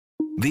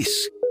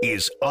This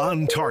is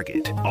On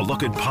Target, a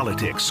look at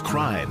politics,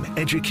 crime,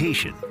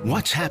 education,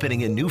 what's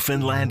happening in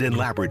Newfoundland and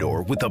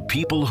Labrador with the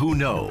people who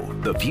know.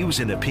 The views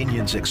and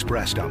opinions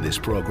expressed on this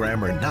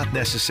program are not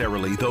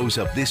necessarily those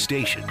of this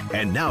station.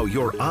 And now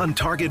your On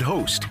Target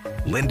host,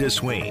 Linda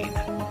Swain.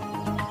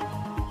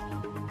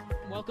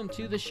 Welcome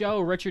to the show.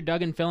 Richard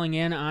Duggan filling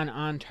in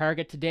on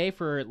Target today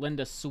for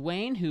Linda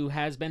Swain, who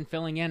has been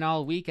filling in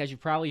all week, as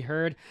you've probably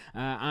heard,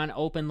 on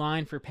Open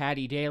Line for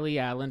Paddy Daly.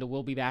 Linda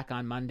will be back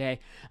on Monday.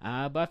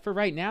 But for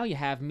right now, you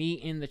have me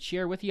in the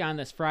chair with you on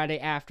this Friday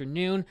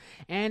afternoon.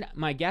 And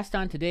my guest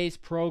on today's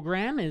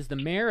program is the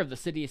Mayor of the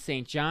City of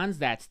St. John's.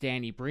 That's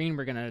Danny Breen.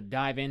 We're going to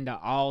dive into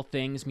all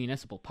things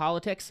municipal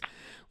politics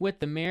with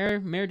the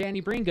Mayor, Mayor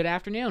Danny Breen. Good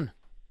afternoon.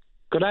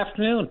 Good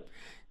afternoon.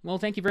 Well,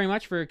 thank you very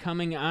much for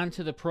coming on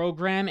to the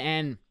program.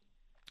 And,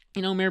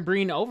 you know, Mayor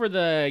Breen, over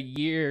the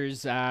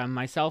years,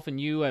 myself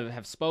and you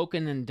have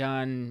spoken and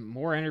done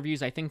more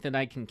interviews, I think, than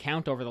I can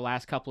count over the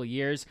last couple of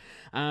years.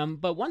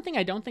 But one thing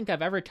I don't think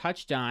I've ever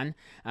touched on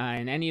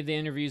in any of the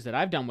interviews that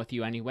I've done with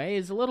you anyway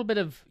is a little bit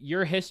of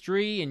your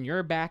history and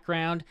your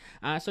background.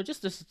 So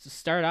just to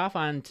start off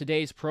on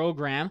today's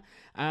program,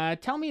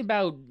 tell me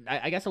about,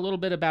 I guess, a little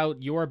bit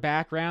about your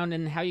background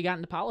and how you got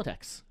into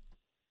politics.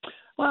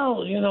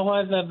 Well, you know, I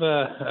have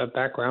a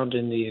background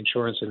in the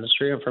insurance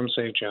industry. I'm from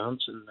St.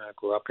 John's and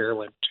grew up here.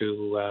 Went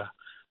to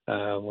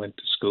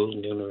school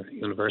and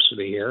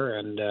university here,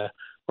 and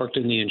worked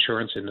in the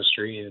insurance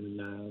industry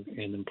in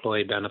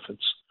employee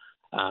benefits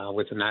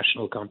with a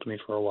national company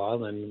for a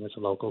while, and with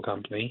a local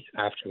company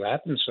after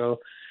that. And so,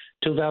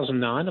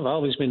 2009, I've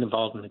always been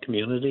involved in the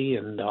community,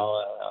 and I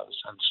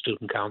was on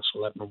student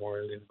council at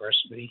Memorial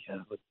University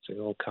with the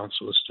old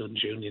Council of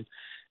Students Union.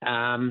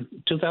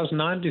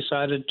 2009,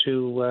 decided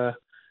to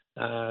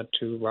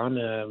run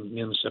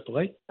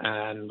municipally,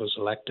 and was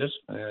elected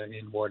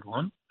in Ward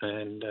 1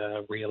 and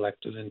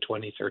re-elected in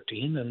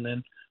 2013, and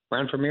then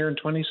ran for mayor in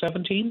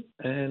 2017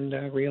 and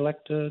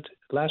re-elected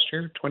last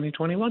year,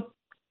 2021.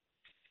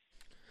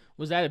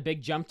 Was that a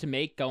big jump to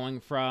make,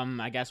 going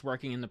from, I guess,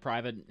 working in the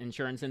private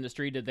insurance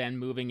industry to then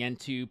moving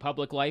into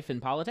public life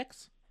and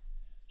politics?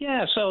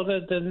 Yeah, so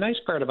the nice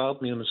part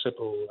about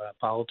municipal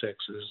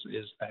politics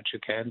is that you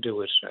can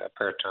do it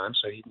part-time,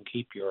 so you can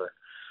keep your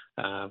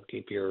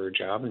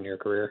job and your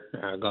career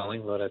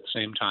going, but at the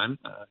same time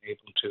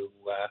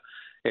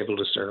able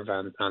to serve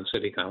on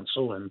city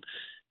council. And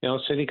you know,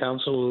 city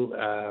council,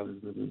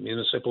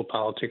 municipal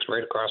politics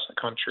right across the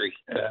country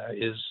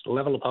is the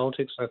level of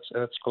politics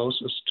that's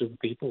closest to the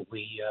people.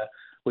 We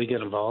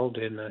get involved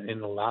in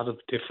a lot of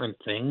different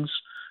things.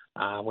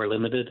 We're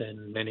limited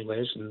in many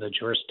ways in the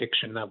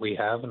jurisdiction that we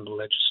have and the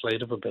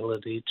legislative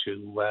ability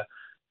to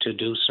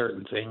do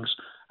certain things.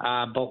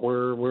 But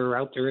we're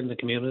out there in the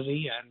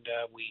community, and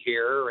we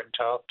hear and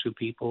talk to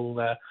people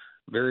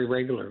very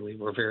regularly.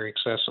 We're very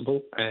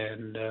accessible,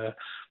 and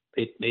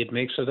it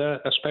makes it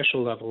a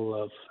special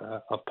level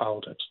of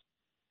politics.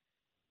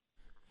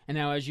 And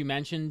now, as you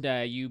mentioned,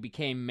 you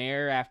became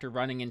mayor after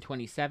running in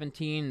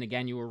 2017. And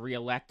again, you were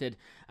reelected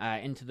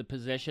into the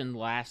position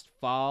last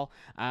fall.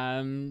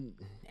 And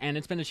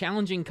it's been a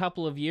challenging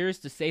couple of years,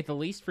 to say the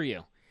least, for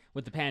you,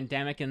 with the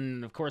pandemic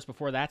and, of course,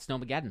 before that,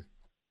 Snowmageddon.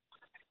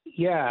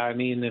 Yeah, I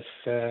mean,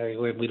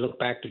 when we look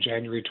back to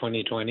January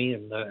 2020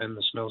 and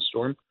the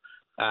snowstorm,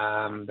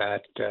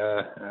 that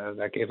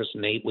gave us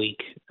an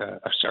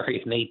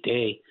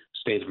 8-day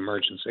state of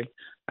emergency,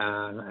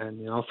 and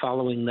you know,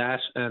 following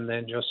that, and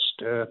then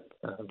just a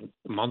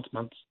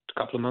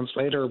couple of months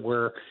later,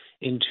 we're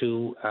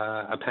into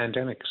a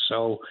pandemic.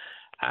 So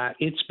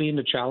it's been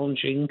a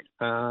challenging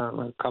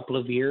couple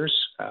of years.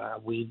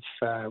 We've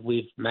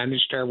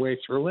managed our way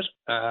through it,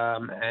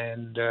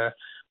 and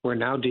we're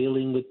now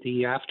dealing with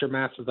the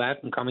aftermath of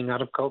that, and coming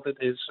out of COVID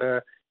is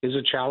a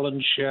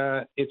challenge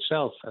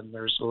itself. And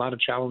there's a lot of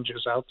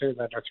challenges out there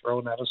that are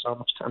thrown at us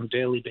almost on a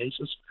daily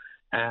basis.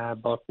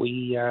 But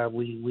we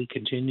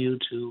continue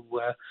to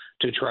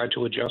try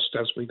to adjust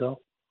as we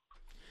go.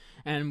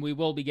 And we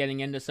will be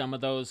getting into some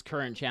of those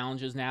current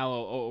challenges now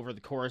over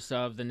the course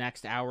of the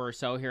next hour or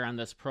so here on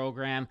this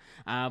program.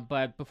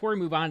 But before we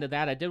move on to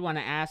that, I did want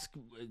to ask,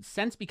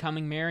 since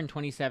becoming mayor in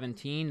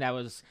 2017, that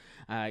was,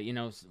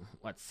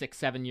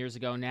 6-7 years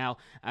ago now,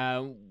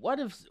 what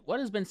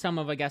has been some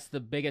of, I guess, the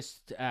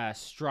biggest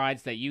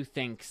strides that you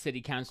think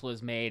City Council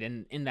has made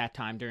in that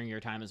time, during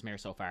your time as mayor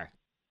so far?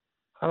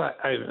 Well,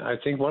 I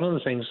think one of the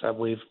things that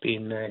we've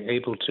been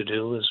able to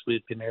do is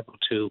we've been able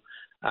to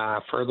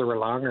further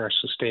along our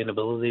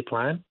sustainability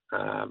plan,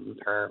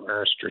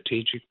 our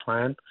strategic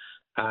plan,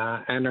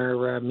 and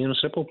our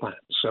municipal plan.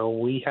 So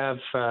we have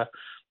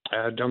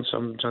done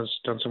some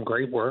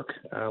great work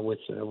with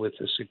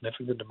a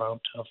significant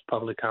amount of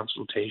public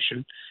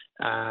consultation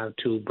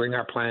to bring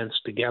our plans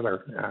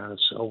together.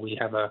 So we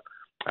have a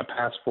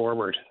path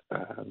forward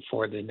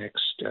for the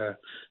next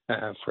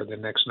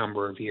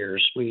number of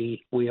years.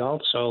 We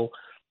also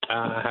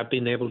have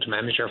been able to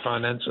manage our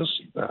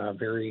finances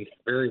very,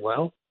 very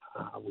well.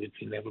 We've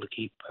been able to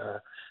keep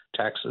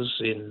taxes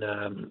in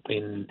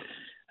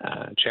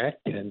check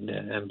and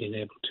been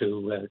able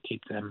to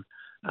keep them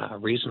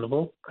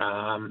reasonable,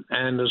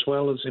 and as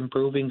well as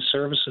improving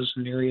services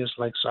in areas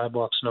like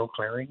sidewalk snow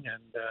clearing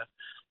and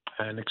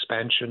an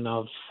expansion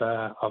of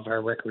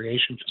our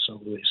recreation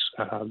facilities,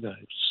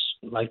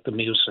 like the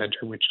Muse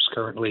Centre, which is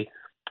currently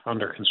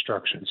under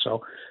construction.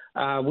 So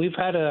we've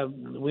had a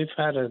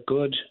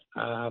good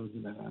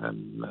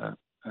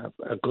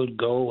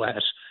go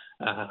at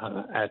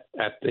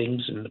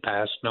things in the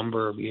past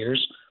number of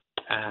years,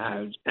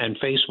 and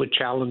faced with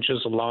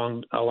challenges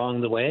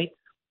along the way.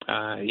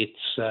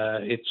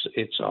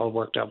 It's all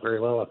worked out very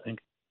well, I think.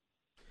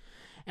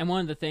 And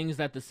one of the things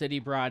that the city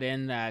brought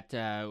in that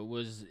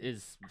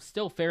is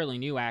still fairly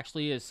new,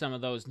 actually, is some of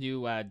those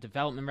new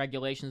development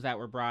regulations that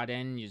were brought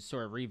in. You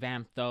sort of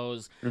revamped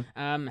those.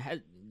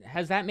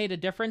 Has that made a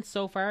difference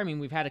so far? I mean,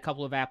 we've had a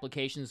couple of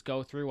applications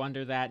go through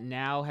under that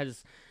now.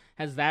 Has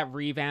that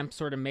revamp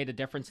sort of made a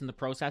difference in the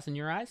process in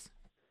your eyes?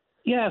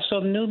 Yeah, so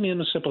the new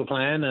municipal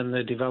plan and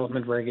the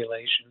development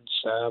regulations,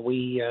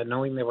 we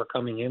knowing they were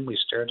coming in, we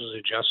started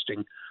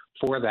adjusting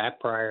for that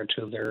prior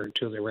to their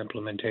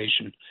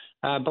implementation.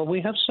 But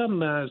we have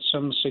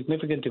some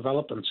significant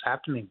developments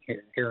happening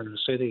here in the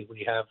city.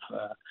 We have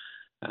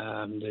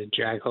the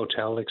Jag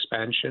Hotel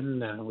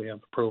expansion. We have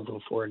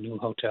approval for a new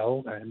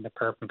hotel and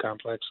apartment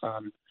complex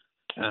on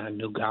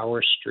New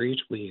Gower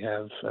Street. We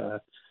have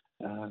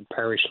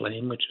Parish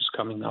Lane, which is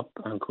coming up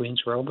on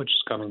Queens Road, which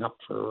is coming up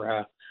for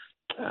a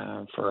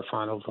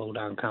final vote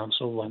on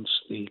council once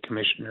the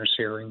commissioners'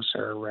 hearings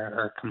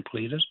are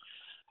completed.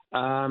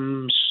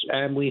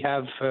 And we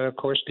have, of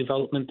course,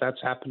 development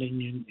that's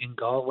happening in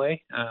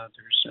Galway.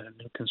 There's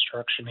new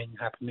construction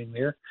happening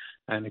there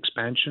and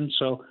expansion.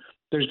 So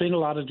there's been a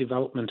lot of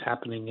development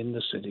happening in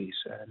the cities,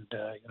 and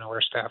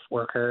our staff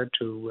work hard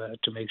to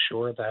make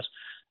sure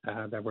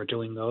that we're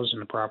doing those in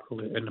the proper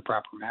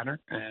manner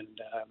and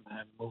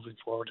moving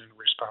forward in a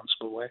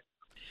responsible way.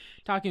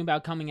 Talking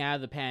about coming out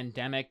of the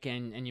pandemic,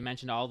 and you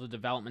mentioned all the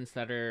developments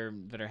that are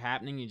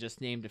happening. You just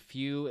named a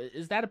few.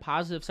 Is that a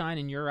positive sign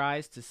in your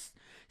eyes to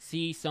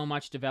see so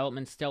much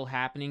development still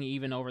happening,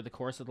 even over the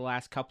course of the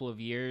last couple of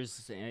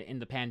years in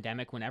the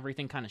pandemic, when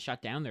everything kind of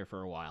shut down there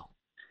for a while?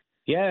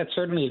 Yeah, it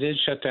certainly did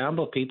shut down,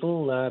 but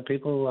people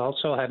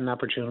also had an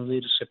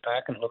opportunity to sit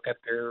back and look at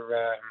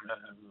their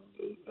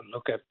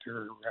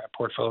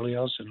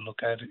portfolios and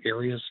look at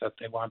areas that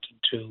they wanted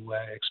to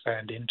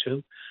expand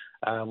into.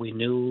 We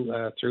knew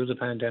through the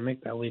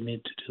pandemic that we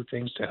needed to do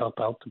things to help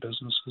out the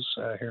businesses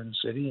here in the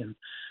city, and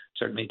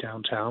certainly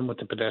downtown with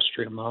the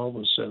pedestrian mall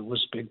was a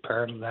big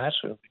part of that.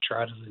 We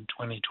tried it in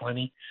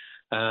 2020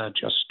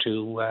 just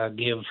to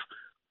give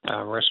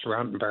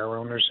restaurant and bar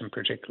owners in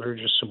particular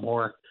just some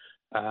more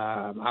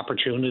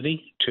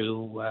opportunity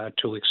to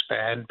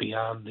expand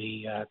beyond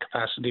the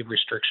capacity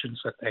restrictions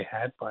that they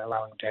had by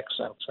allowing decks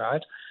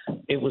outside.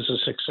 It was a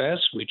success.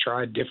 We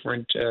tried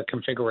different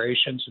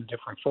configurations and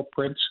different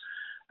footprints.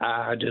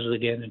 I did it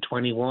again in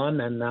 21,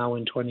 and now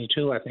in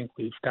 22. I think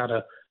we've got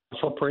a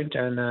footprint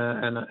and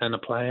a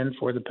plan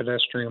for the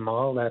pedestrian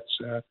mall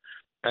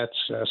that's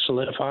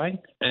solidifying,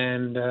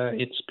 and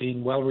it's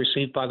being well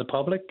received by the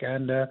public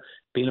and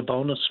being a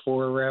bonus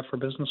for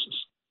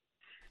businesses.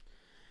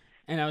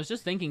 And I was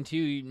just thinking, too,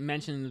 you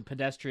mentioned the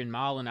pedestrian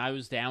mall, and I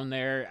was down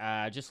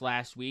there just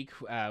last week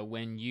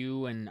when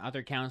you and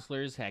other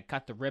councillors had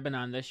cut the ribbon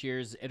on this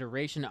year's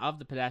iteration of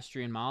the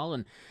pedestrian mall.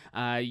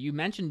 And you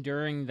mentioned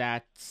during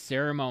that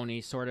ceremony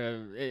it's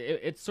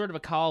sort of a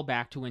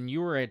callback to when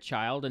you were a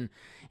child,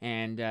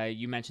 and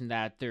you mentioned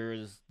that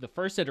there's the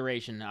first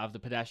iteration of the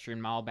pedestrian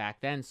mall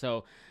back then.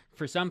 So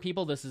for some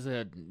people,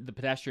 the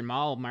pedestrian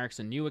mall marks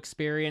a new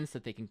experience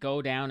that they can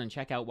go down and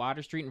check out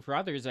Water Street. And for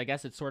others, I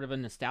guess it's sort of a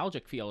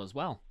nostalgic feel as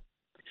well.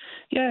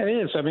 Yeah, it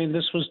is. I mean,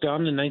 this was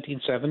done in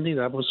 1970.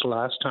 That was the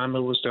last time it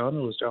was done.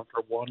 It was done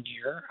for 1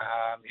 year.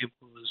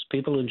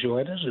 People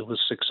enjoyed it. It was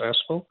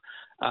successful.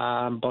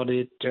 But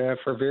it,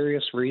 for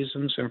various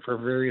reasons and for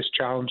various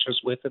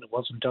challenges with it, it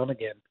wasn't done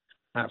again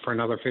for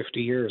another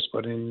 50 years.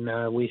 But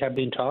we had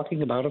been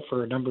talking about it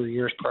for a number of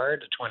years prior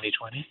to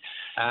 2020.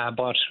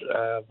 But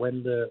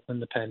when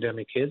the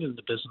pandemic hit and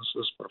the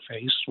businesses were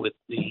faced with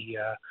the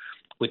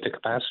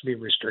capacity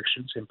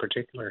restrictions in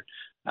particular,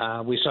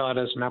 we saw it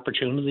as an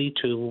opportunity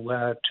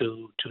to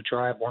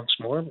try it once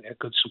more. We had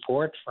good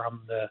support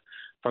from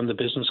the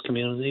business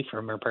community,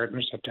 from our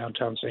partners at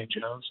Downtown St.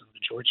 John's and the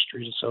George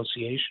Street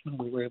Association.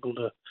 We were able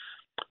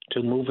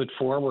to move it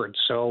forward.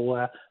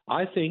 So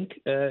I think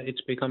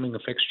it's becoming a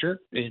fixture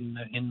in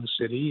the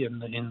city in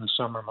the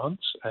summer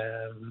months.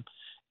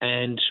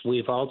 And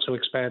we've also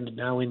expanded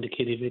now into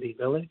Kitty Vitty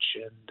Village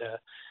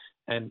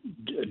and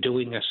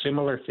doing a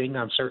similar thing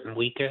on certain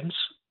weekends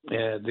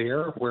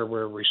there, where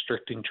we're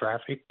restricting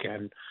traffic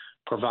and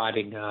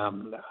providing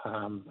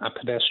a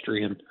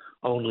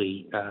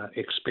pedestrian-only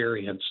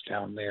experience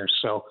down there.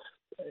 So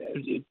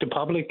the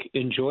public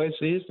enjoys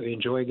these; they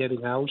enjoy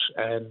getting out,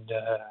 and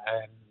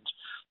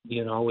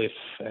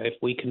if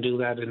we can do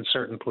that in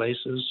certain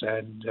places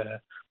and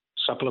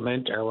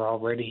supplement our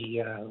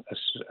already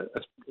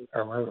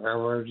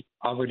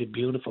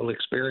beautiful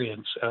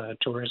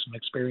tourism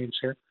experience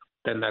here,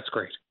 then that's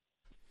great.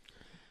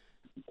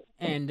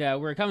 And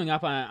we're coming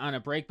up on a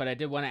break, but I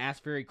did want to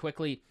ask very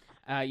quickly,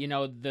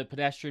 the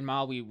pedestrian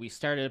mall, we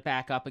started it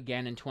back up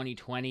again in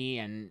 2020,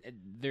 and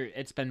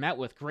it's been met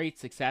with great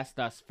success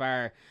thus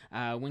far.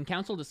 When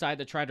council decided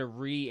to try to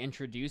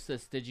reintroduce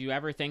this, did you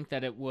ever think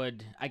that it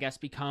would, I guess,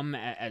 become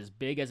as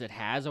big as it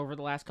has over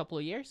the last couple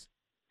of years?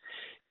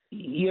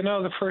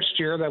 The first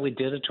year that we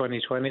did it,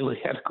 2020, we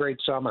had a great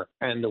summer,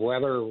 and the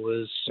weather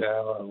was,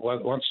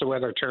 once the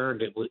weather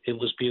turned, it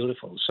was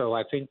beautiful. So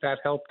I think that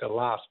helped a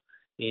lot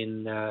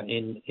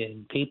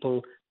in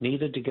people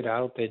needed to get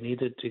out. They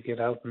needed to get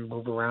out and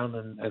move around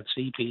and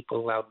see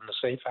people out in a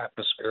safe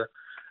atmosphere,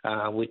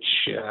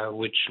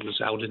 which was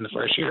out in the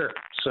first year.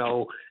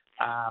 So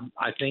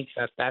I think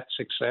that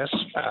success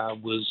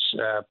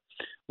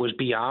was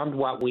beyond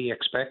what we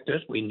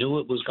expected. We knew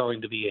it was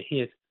going to be a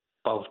hit,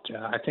 but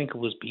I think it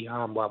was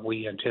beyond what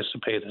we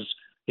anticipated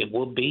it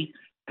would be.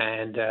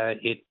 And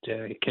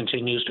it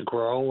continues to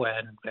grow,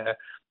 and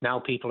now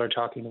people are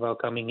talking about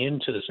coming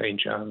into the St.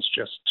 John's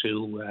just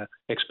to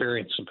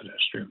experience the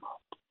pedestrian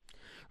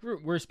mall.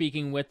 We're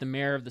speaking with the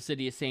mayor of the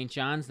city of St.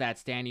 John's,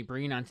 that's Danny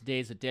Breen, on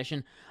today's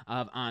edition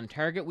of On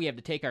Target. We have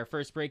to take our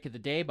first break of the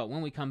day, but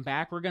when we come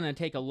back, we're going to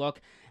take a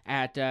look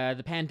at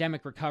the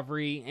pandemic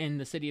recovery in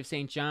the city of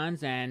St.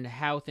 John's and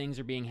how things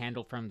are being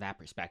handled from that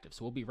perspective.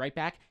 So we'll be right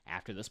back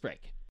after this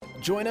break.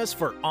 Join us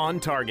for On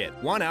Target,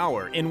 1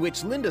 hour in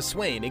which Linda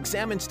Swain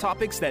examines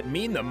topics that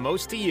mean the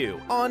most to you.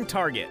 On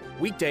Target,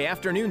 weekday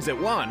afternoons at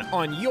 1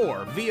 on your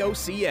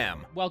VOCM.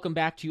 Welcome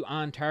back to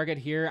On Target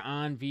here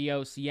on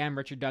VOCM.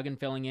 Richard Duggan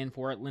filling in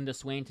for Linda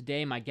Swain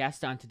today. My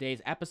guest on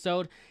today's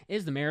episode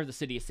is the mayor of the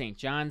city of St.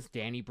 John's,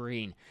 Danny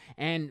Breen.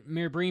 And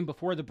Mayor Breen,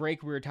 before the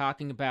break, we were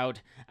talking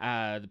about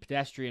the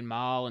pedestrian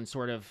mall and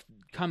sort of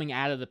coming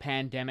out of the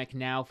pandemic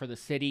now for the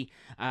city.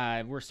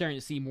 We're starting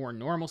to see more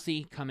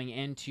normalcy coming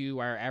into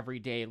our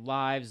everyday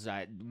lives.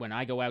 When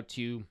I go out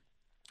to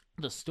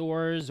the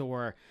stores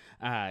or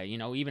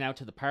even out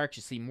to the parks,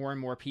 you see more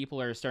and more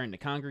people are starting to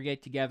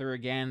congregate together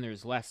again.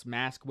 There's less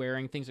mask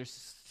wearing. Things are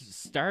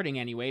starting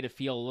anyway to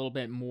feel a little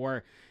bit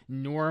more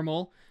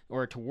normal,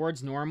 or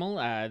towards normal,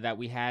 that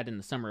we had in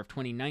the summer of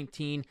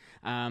 2019.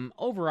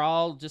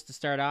 Overall, just to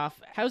start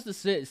off, how's the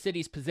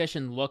city's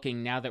position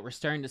looking now that we're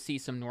starting to see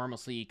some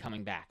normalcy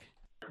coming back?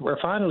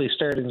 We're finally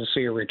starting to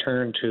see a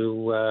return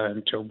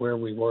to where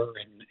we were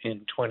in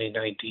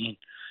 2019.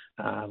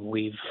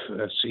 We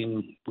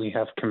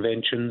have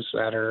conventions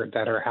that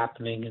are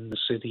happening in the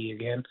city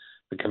again.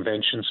 The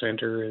convention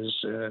center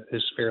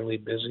is fairly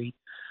busy.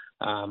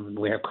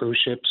 We have cruise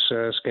ships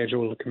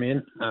scheduled to come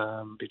in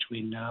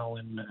between now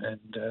and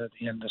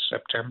the end of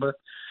September.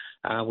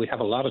 We have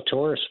a lot of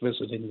tourists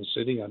visiting the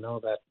city. I know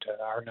that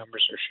our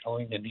numbers are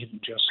showing, and even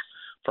just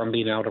from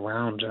being out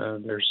around,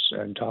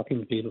 and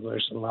talking to people,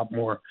 there's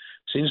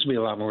seems to be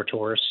a lot more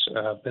tourists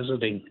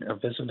visiting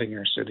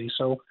our city.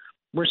 So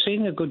we're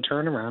seeing a good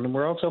turnaround, and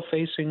we're also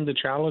facing the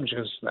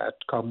challenges that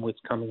come with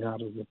coming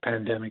out of the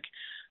pandemic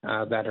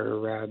that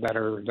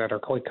are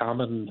quite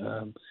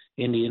common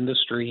in the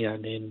industry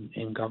and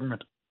in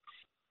government.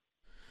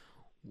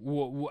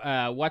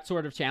 What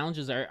sort of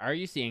challenges are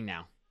you seeing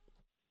now?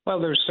 Well,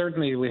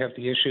 we have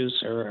the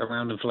issues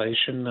around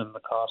inflation and the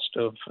cost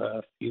of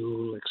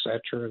fuel,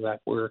 etc.,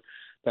 that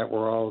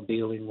we're all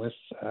dealing with.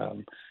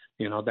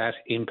 That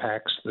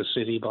impacts the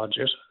city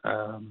budget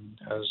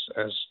as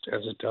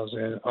it does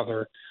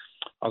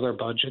other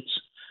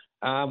budgets.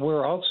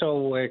 We're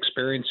also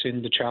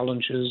experiencing the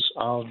challenges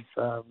of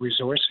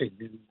resourcing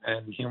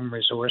and human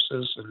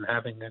resources and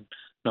having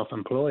enough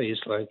employees.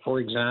 Like, for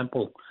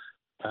example,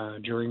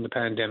 during the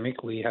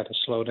pandemic, we had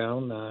a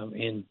slowdown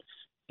in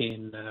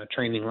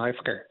training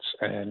lifeguards,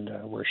 and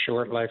we're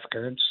short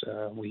lifeguards.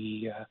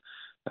 We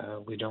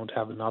don't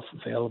have enough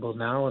available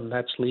now, and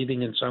that's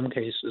leading in some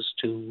cases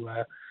to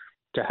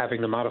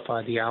having to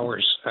modify the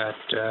hours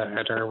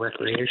at our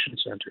recreation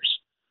centers,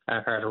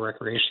 at our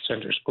recreation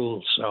center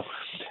schools. So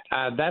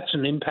that's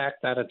an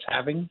impact that it's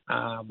having.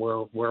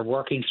 We're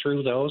working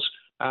through those,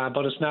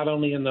 but it's not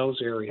only in those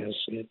areas.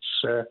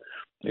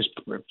 It's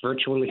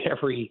virtually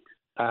every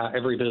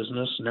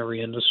business and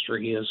every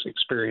industry is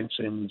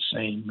experiencing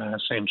the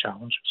same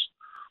challenges.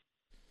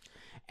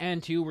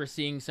 And too, we're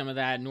seeing some of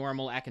that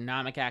normal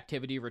economic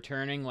activity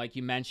returning. Like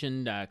you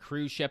mentioned,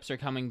 cruise ships are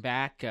coming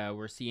back.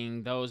 We're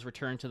seeing those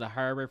return to the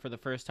harbor for the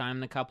first time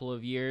in a couple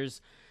of years.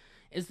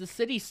 Is the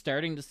city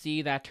starting to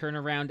see that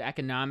turnaround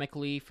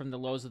economically from the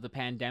lows of the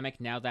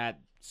pandemic now that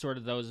sort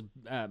of those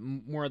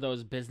more of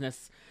those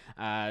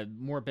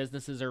more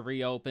businesses are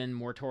reopened,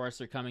 more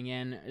tourists are coming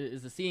in?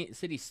 Is the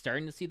city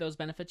starting to see those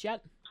benefits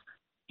yet?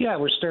 Yeah,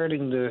 we're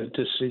starting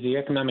to see the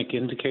economic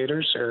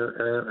indicators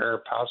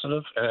are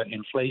positive.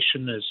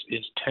 Inflation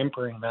is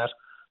tempering that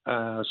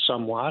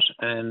somewhat,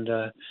 and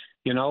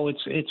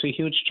it's a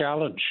huge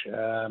challenge.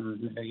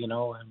 And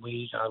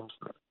we are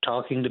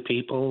talking to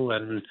people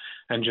and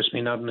just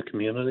being out in the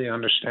community,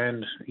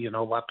 understand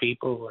what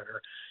people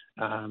are,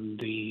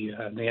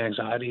 the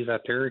anxiety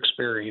that they're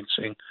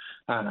experiencing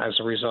as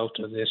a result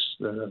of this.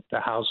 The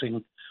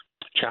housing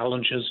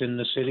challenges in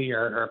the city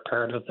are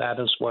part of that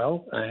as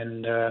well,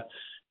 and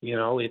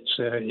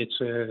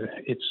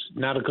it's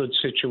not a good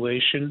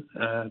situation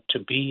to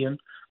be in,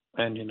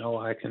 and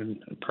I can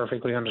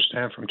perfectly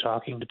understand from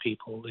talking to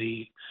people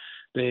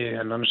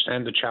and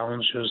understand the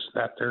challenges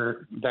that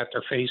they're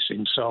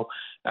facing. So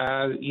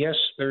yes,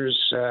 there's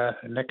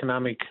an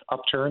economic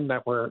upturn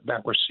that we're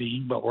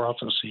seeing, but we're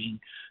also seeing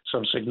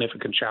some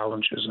significant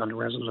challenges on the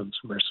residents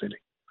of our city.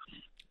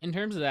 In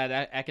terms of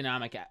that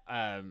economic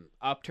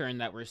upturn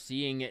that we're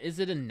seeing, is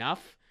it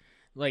enough?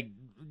 Like,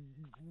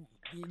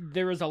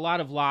 there was a lot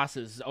of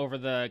losses over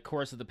the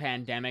course of the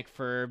pandemic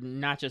for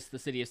not just the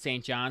city of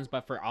St. John's,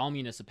 but for all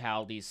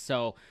municipalities.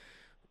 So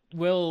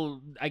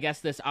will, I guess,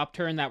 this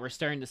upturn that we're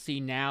starting to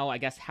see now, I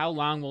guess, how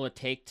long will it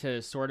take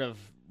to sort of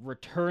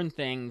return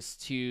things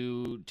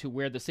to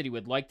where the city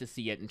would like to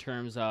see it in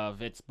terms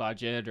of its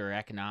budget or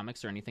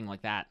economics or anything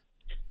like that?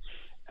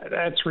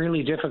 That's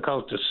really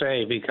difficult to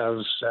say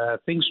because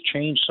things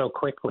change so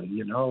quickly.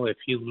 If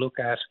you look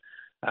at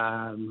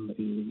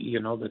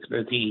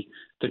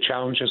the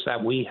challenges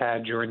that we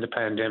had during the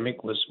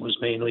pandemic was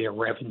mainly a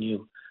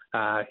revenue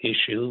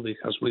issue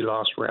because we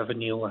lost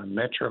revenue on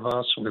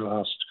Metrobus, we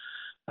lost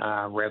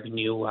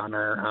revenue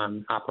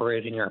on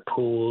operating our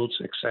pools,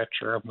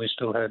 etc. We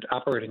still had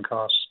operating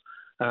costs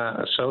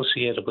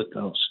associated with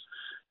those.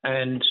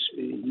 And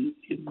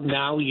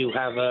now you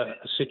have a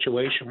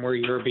situation where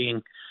you're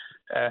being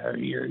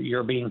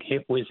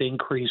hit with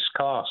increased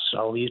costs.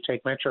 So you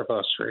take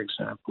Metrobus, for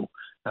example.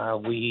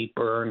 We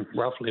burn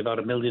roughly about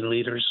 1 million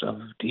liters of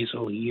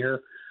diesel a year.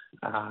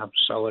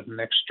 So an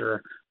extra,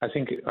 I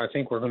think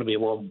we're going to be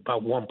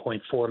about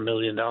 $1.4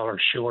 million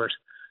short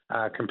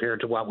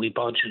compared to what we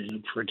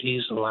budgeted for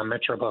diesel on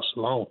Metrobus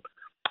alone.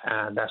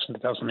 That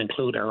doesn't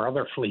include our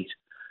other fleet.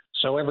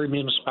 So every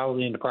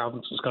municipality in the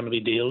province is going to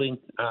be dealing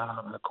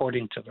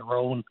according to their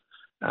own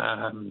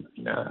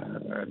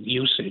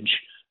usage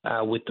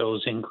with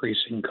those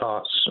increasing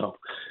costs. So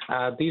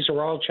these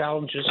are all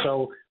challenges.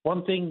 So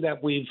one thing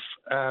that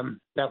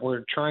that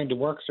we're trying to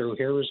work through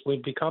here is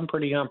we've become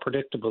pretty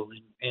unpredictable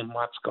in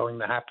what's going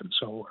to happen.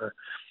 So it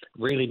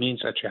really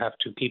means that you have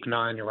to keep an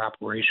eye on your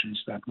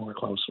operations that more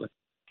closely.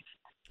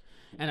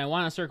 And I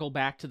want to circle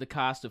back to the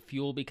cost of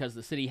fuel because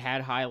the city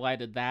had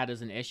highlighted that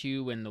as an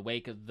issue in the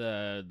wake of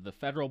the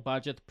federal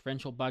budget, the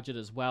provincial budget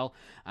as well,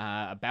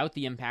 about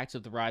the impacts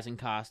of the rising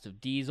cost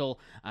of diesel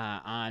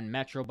on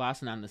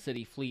Metrobus and on the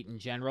city fleet in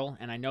general.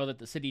 And I know that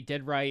the city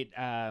did write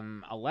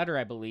a letter,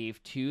 I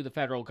believe, to the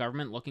federal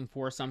government looking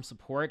for some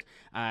support.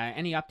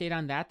 Any update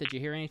on that? Did you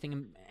hear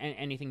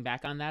anything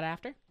back on that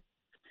after?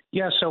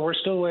 Yeah, so we're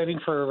still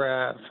waiting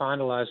for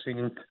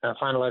finalization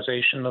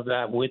of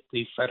that with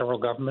the federal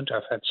government.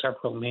 I've had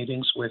several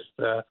meetings with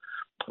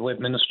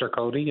Minister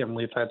Cody, and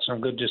we've had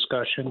some good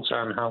discussions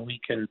on how we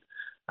can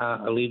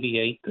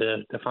alleviate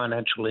the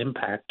financial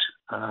impact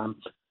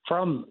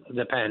from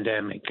the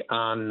pandemic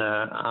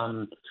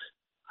on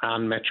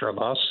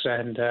Metrobus,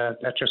 and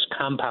that just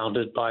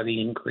compounded by the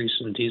increase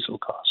in diesel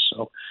costs.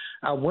 So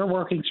we're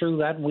working through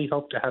that, and we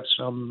hope to have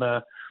some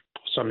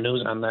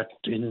news on that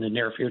in the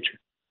near future.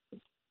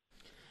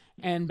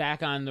 And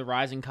back on the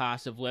rising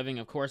cost of living,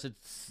 of course,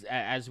 it's,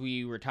 as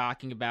we were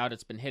talking about,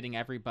 it's been hitting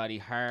everybody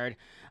hard.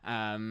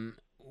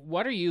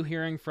 What are you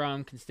hearing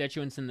from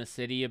constituents in the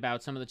city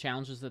about some of the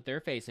challenges that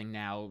they're facing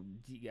now,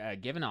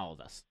 given all of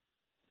this?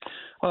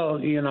 Well,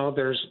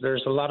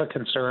 there's a lot of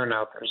concern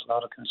out there. There's a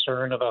lot of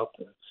concern about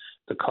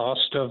the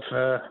cost of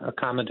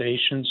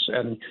accommodations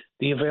and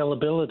the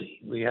availability.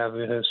 We have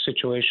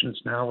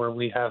situations now where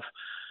we have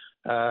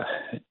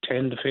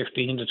 10 to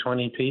 15 to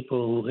 20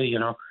 people,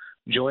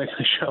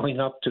 showing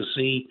up to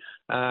see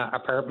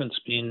apartments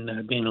being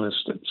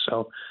listed.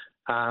 So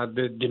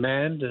the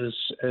demand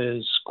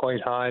is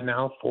quite high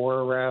now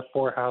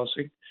for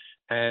housing,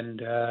 and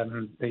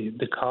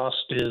the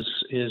cost is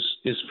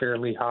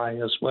fairly high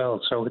as well.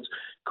 So it's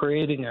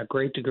creating a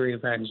great degree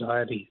of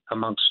anxiety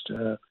amongst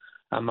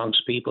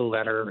people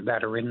that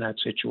are in that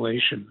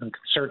situation. I can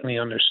certainly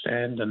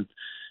understand,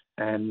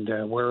 and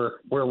we're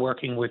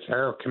working with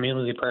our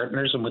community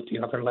partners and with the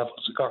other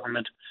levels of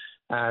government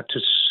to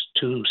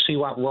see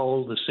what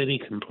role the city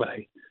can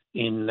play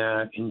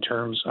in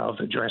terms of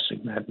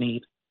addressing that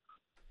need.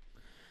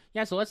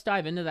 Yeah, so let's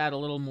dive into that a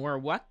little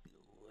more.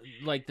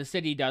 The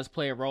city does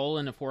play a role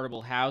in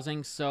affordable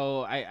housing,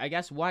 so I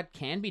guess what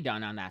can be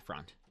done on that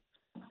front?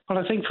 Well,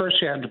 I think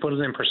first you have to put it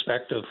in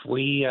perspective.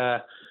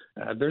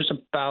 There's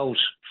about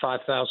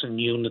 5,000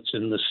 units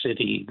in the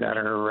city that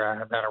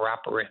are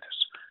operated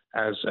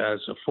as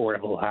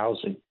affordable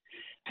housing.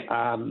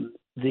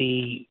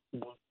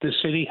 The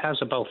city has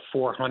about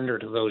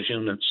 400 of those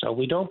units, so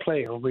we don't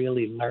play a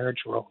really large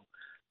role.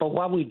 But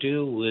what we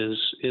do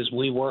is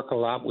we work a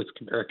lot with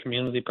our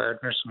community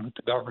partners and with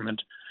the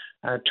government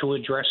to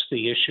address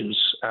the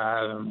issues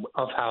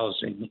of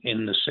housing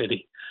in the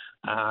city.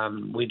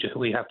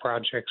 We have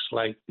projects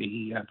like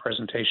the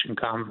Presentation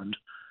Convent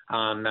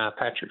on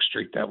Patrick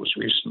Street that was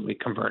recently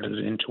converted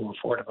into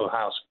affordable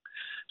housing.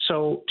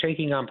 So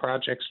taking on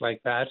projects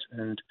like that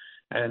and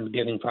and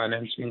getting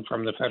financing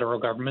from the federal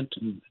government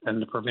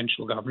and the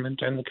provincial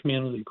government and the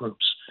community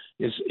groups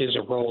is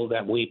a role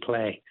that we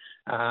play.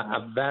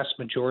 A vast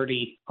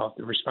majority of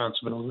the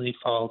responsibility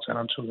falls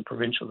onto the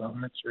provincial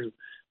government through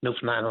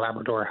Newfoundland and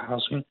Labrador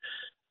Housing.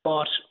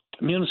 But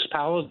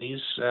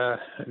municipalities,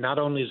 not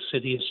only the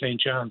city of St.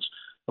 John's,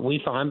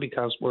 we find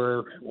because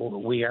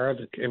we are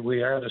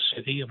the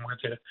city and we're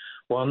the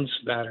ones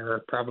that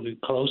are probably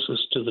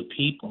closest to the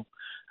people,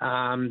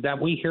 that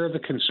we hear the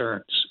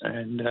concerns,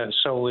 and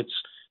so it's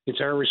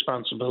our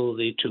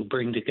responsibility to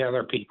bring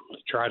together people to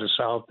try to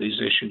solve these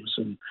issues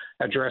and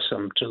address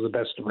them to the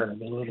best of our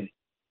ability.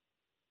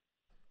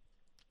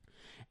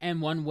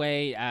 And one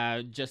way,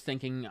 just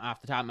thinking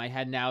off the top of my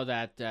head now,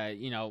 that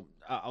a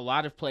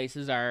lot of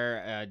places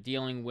are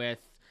dealing with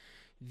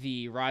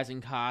the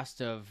rising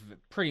cost of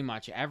pretty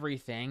much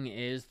everything,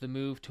 is the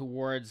move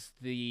towards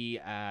the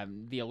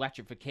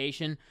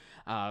electrification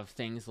of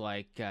things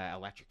like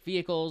electric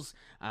vehicles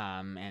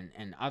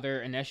and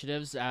other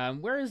initiatives.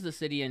 Where is the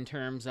city in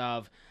terms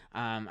of,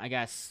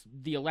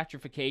 the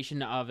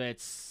electrification of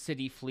its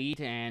city fleet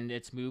and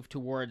its move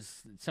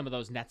towards some of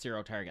those net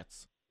zero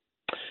targets?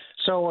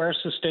 So our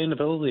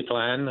sustainability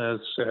plan has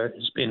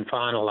been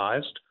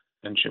finalized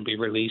and should be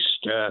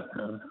released.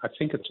 I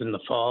think it's in the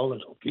fall.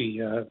 It'll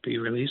be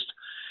released.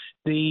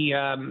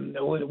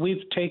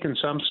 We've taken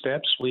some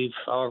steps. We've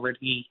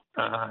already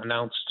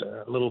announced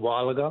a little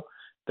while ago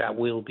that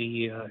we'll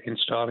be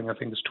installing, I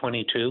think it's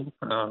 22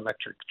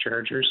 electric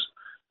chargers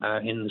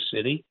in the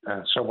city.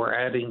 So we're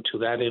adding to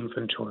that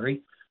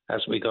inventory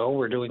as we go.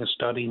 We're doing a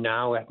study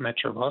now at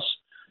Metrobus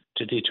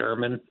to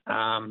determine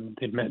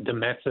the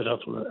method of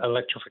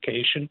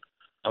electrification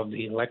of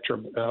the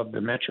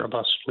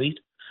Metrobus fleet.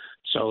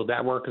 So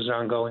that work is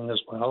ongoing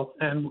as well.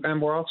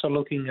 And we're also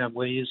looking at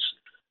ways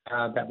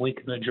that we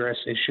can address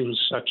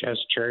issues such as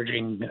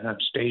charging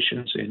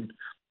stations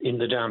in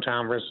the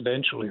downtown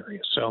residential area.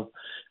 So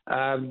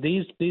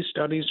these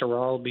studies are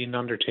all being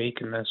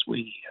undertaken as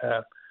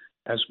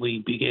we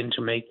begin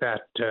to make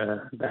that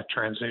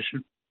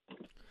transition.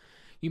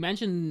 You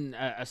mentioned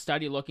a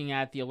study looking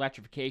at the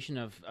electrification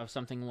of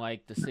something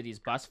like the city's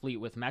bus fleet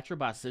with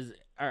Metrobus.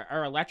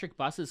 Are electric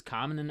buses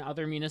common in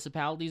other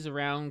municipalities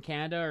around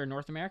Canada or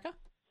North America?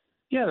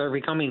 Yeah, they're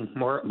becoming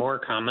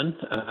more common.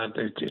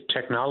 The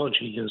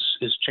technology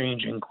is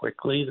changing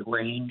quickly. The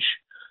range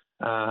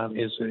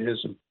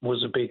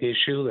was a big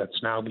issue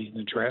that's now being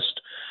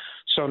addressed.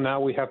 So now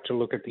we have to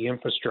look at the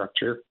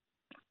infrastructure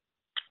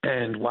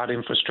and what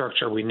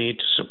infrastructure we need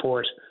to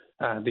support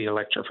the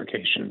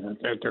electrification.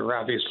 They're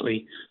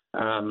obviously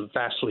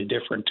vastly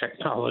different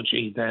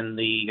technology than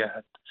the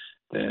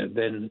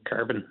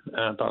carbon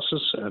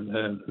buses,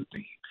 the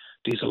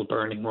diesel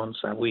burning ones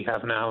that we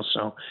have now.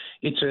 So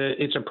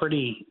it's a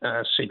pretty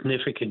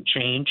significant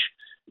change,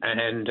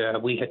 and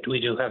we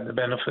do have the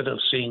benefit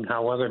of seeing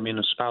how other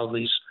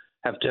municipalities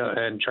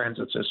and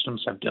transit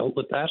systems have dealt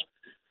with that,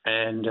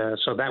 and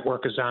so that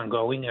work is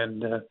ongoing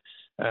and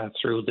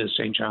through the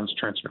St. John's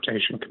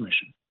Transportation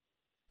Commission.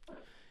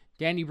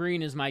 Danny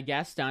Breen is my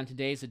guest on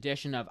today's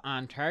edition of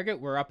On Target.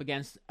 We're up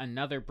against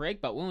another break,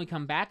 but when we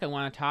come back, I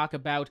want to talk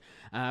about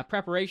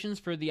preparations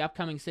for the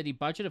upcoming city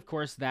budget. Of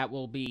course, that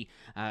will be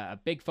a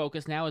big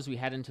focus now as we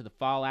head into the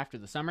fall after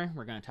the summer.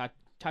 We're going to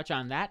touch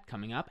on that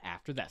coming up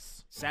after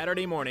this.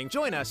 Saturday morning,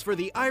 join us for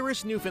the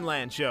Irish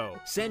Newfoundland Show.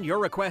 Send your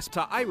request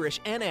to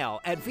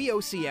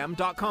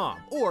irishnl@vocm.com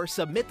or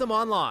submit them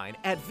online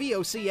at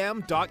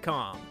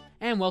vocm.com.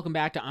 And welcome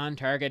back to On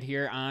Target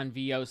here on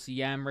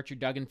VOCM. Richard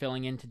Duggan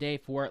filling in today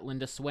for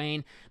Linda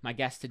Swain. My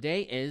guest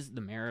today is the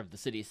mayor of the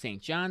city of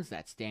St. John's,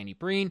 that's Danny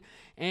Breen.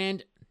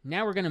 And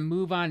now we're going to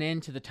move on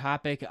into the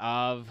topic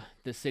of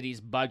the city's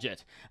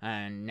budget.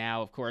 And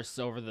now, of course,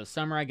 over the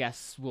summer, I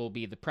guess, will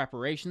be the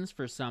preparations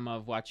for some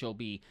of what you'll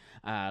be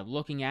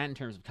looking at in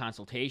terms of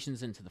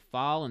consultations into the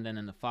fall. And then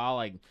in the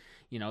fall,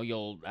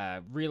 you'll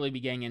really be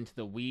getting into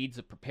the weeds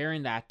of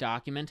preparing that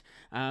document.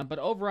 But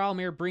overall,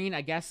 Mayor Breen,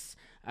 I guess,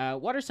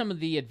 what are some of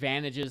the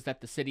advantages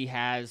that the city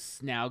has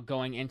now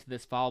going into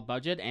this fall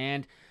budget?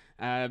 And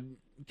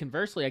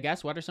conversely, I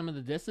guess, what are some of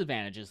the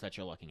disadvantages that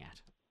you're looking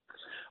at?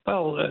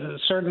 Well,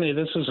 certainly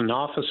this is an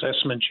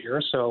off-assessment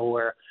year, so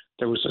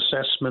there was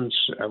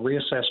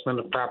reassessment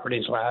of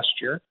properties last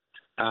year.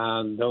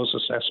 Those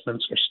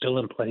assessments are still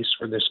in place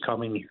for this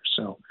coming year.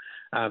 So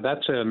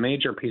that's a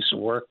major piece of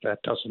work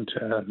that doesn't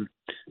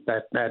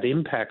that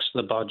impacts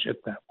the budget.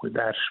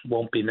 That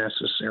won't be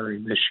necessary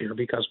this year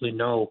because we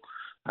know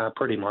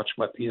pretty much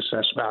what the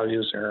assessed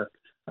values are.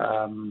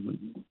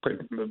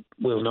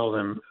 We'll know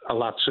them a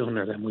lot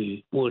sooner than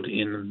we would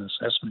in an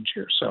assessment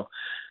year. So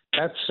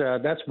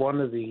that's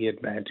one of the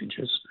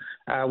advantages.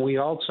 We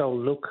also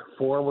look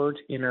forward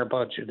in our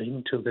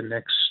budgeting to the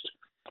next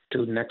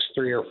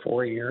 3 or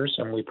 4 years,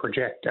 and we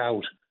project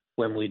out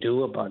when we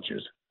do a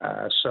budget.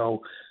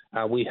 So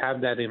we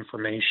have that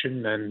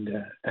information,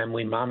 and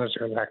we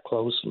monitor that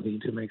closely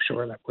to make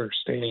sure that we're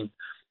staying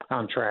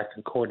on track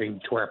according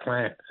to our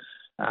plan.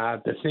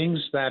 The things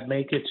that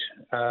make it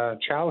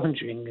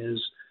challenging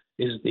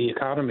is the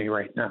economy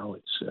right now.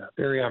 It's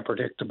very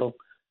unpredictable.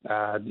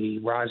 the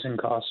rising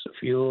cost of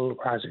fuel,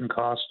 rising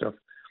cost of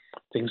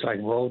things like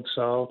road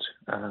salt,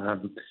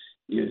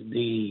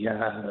 the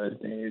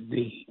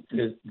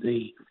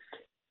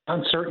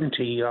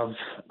uncertainty of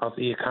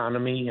the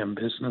economy and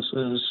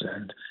businesses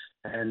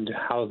and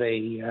how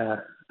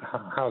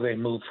they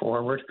move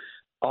forward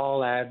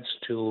all adds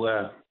to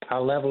a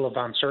level of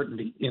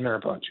uncertainty in our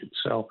budget.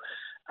 So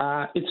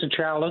it's a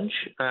challenge.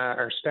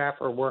 Our staff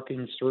are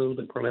working through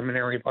the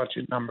preliminary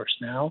budget numbers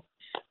now.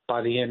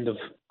 By the end of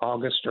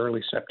August,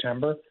 early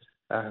September,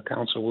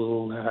 Council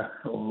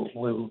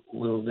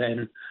will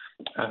then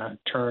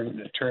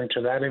turn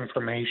to that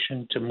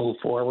information to move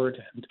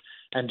forward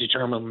and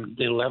determine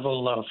the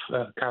level of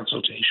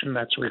consultation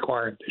that's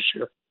required this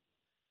year.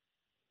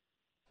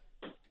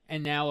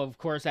 And now, of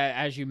course,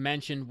 as you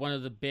mentioned, one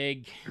of the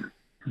big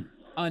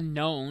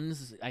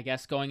unknowns, I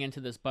guess, going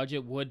into this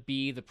budget would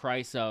be the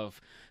price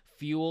of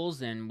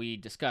fuels. And we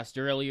discussed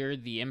earlier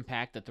the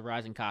impact that the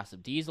rising cost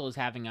of diesel is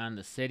having on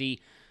the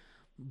city.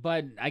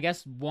 But I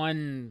guess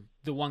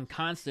the one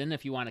constant,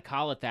 if you want to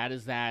call it that,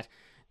 is that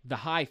the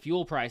high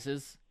fuel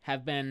prices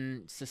have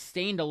been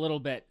sustained a little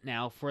bit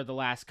now for the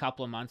last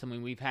couple of months. I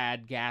mean, we've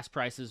had gas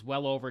prices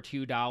well over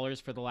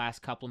 $2 for the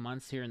last couple of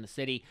months here in the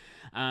city.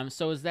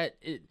 So is that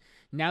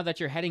now that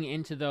you're heading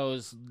into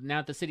those, now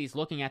that the city's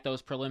looking at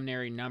those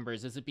preliminary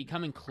numbers, is it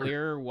becoming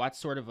clear what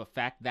sort of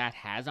effect that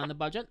has on the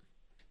budget?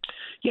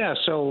 Yeah,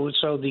 so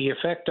the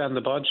effect on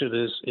the budget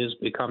is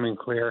becoming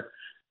clear.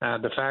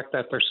 The fact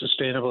that they're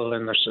sustainable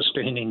and they're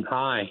sustaining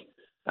high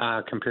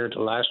compared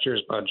to last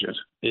year's budget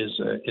is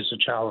a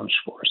challenge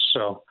for us.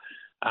 So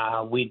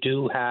we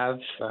do have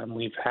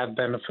we've had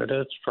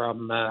benefited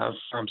from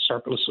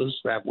surpluses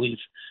that we've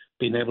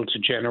been able to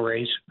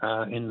generate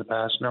in the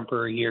past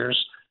number of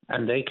years,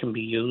 and they can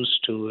be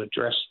used to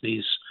address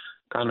these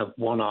kind of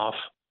one-off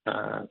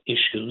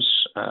issues.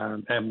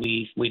 And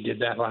we did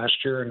that last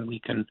year, and we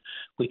can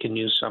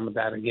use some of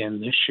that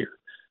again this year.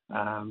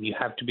 You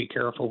have to be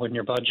careful when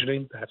you're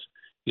budgeting that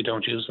you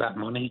don't use that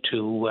money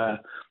to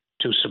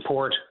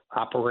support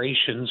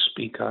operations,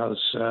 because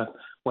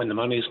when the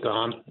money's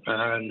gone,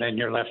 then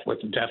you're left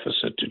with a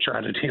deficit to try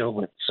to deal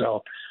with.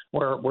 So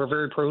we're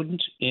very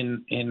prudent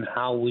in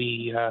how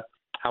we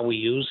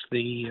use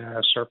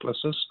the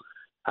surpluses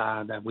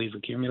that we've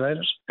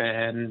accumulated,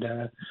 and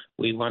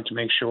we want to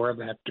make sure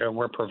that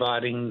we're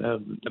providing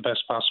the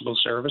best possible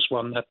service,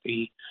 one that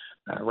the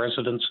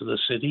residents of the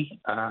city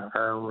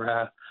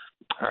are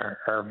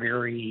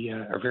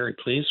very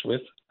pleased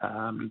with,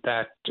 and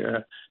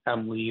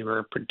we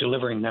are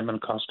delivering them in a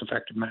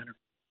cost-effective manner.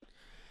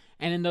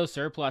 And in those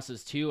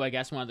surpluses too, I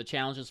guess one of the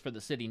challenges for the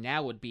city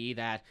now would be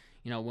that,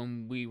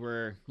 when we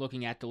were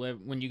looking at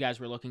when you guys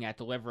were looking at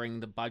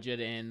delivering the budget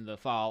in the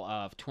fall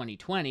of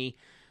 2020,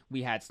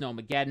 we had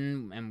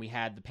Snowmageddon and we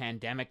had the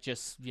pandemic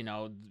just,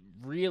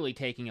 really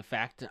taking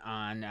effect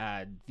on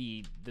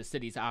the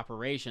city's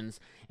operations.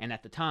 And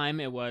at the time,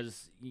 it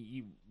was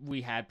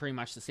we had pretty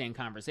much the same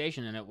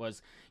conversation, and it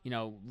was,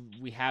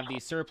 we have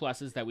these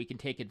surpluses that we can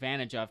take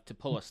advantage of to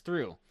pull us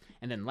through.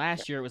 And then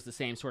last year it was the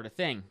same sort of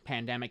thing.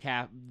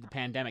 The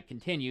pandemic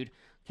continued.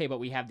 Okay,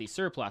 but we have these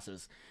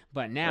surpluses.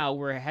 But now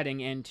we're heading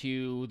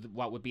into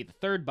what would be the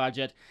third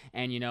budget,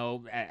 and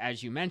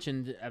as you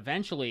mentioned,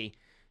 eventually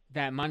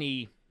that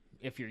money,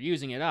 if you're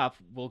using it up,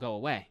 will go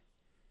away.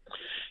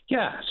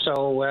 Yeah,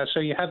 so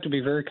you have to be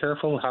very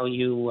careful how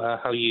you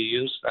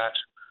use that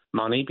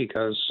money,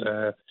 because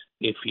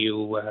if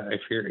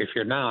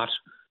you're not,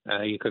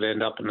 you could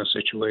end up in a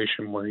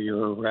situation where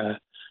you're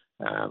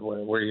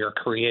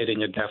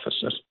creating a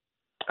deficit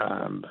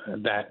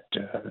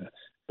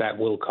that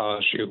will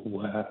cause you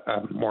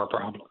more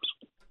problems.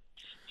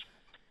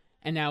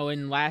 And now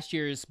in last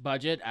year's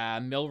budget,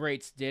 mill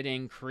rates did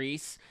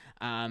increase,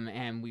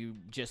 and we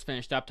just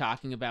finished up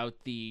talking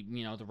about the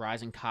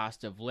rising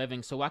cost of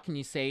living. So what can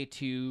you say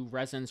to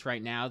residents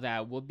right now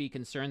that would be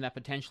concerned that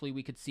potentially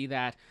we could see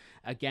that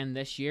again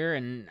this year?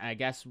 And I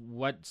guess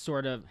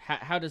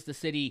how does the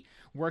city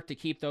work to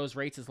keep those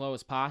rates as low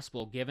as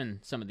possible given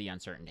some of the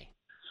uncertainty?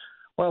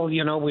 Well,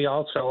 we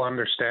also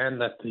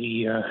understand that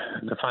the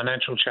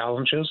financial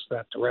challenges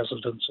that the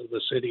residents of the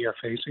city are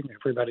facing,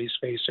 everybody's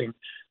facing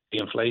the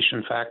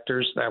inflation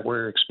factors that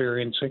we're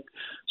experiencing.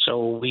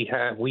 So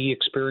we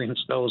experience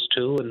those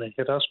too, and they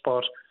hit us.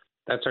 But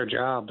that's our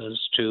job,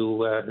 is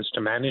to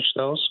manage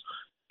those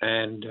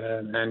and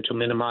to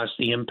minimize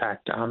the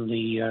impact on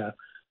the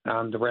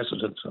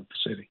residents of the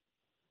city.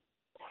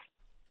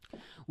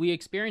 We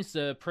experienced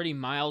a pretty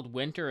mild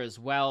winter as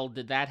well.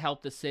 Did that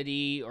help the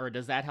city, or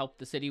does that help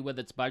the city with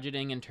its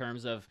budgeting in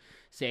terms of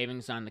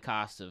savings on the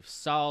cost of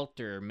salt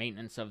or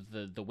maintenance of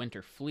the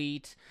winter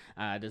fleet?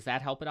 Does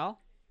that help at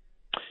all?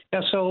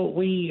 Yeah, so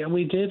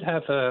we did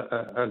have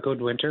a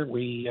good winter.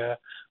 We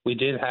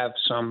did have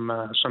some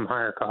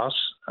higher costs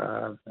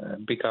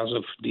because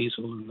of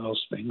diesel and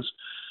those things.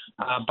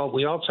 But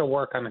we also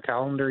work on a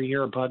calendar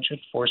year budget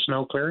for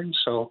snow clearing.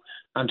 So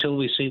until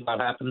we see what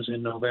happens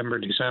in November,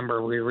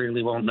 December, we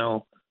really won't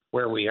know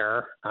where we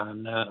are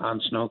on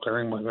snow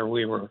clearing, whether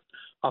we were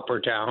up or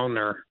down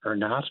or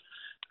not.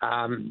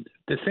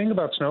 The thing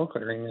about snow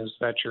clearing is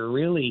that you're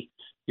really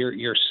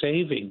your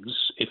savings,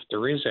 if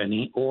there is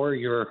any, or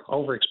your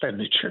over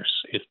expenditures,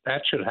 if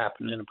that should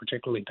happen in a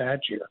particularly bad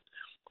year,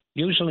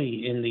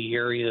 usually in the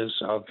areas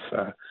of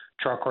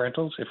truck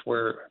rentals, if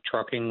we're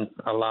trucking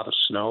a lot of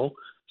snow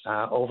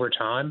over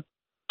time,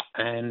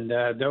 and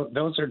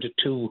those are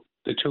the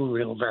two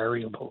real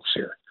variables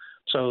here.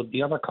 So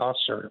the other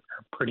costs are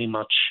pretty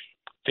much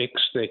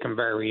fixed. They can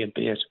vary a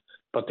bit,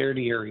 but they're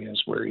the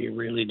areas where you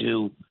really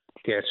do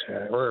get,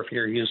 or if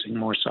you're using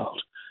more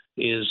salt,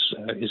 is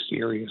the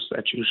areas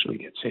that usually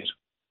gets hit.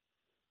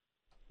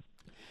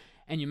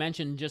 And you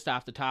mentioned just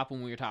off the top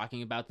when we were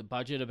talking about the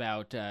budget,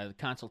 about the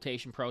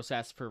consultation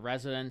process for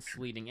residents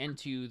leading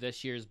into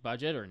this year's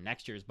budget or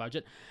next year's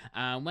budget.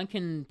 When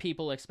can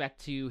people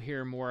expect to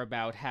hear more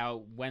about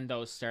when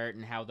those start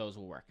and how those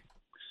will work?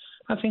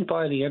 I think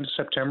by the end of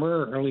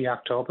September or early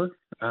October,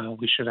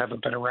 we should have a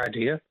better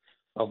idea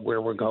of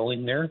where we're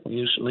going there. We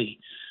usually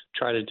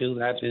try to do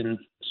that in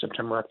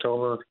September,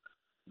 October,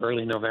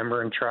 early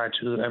November,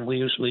 and we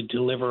usually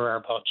deliver our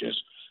budget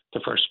the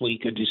first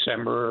week of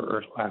December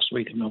or last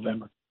week of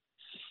November.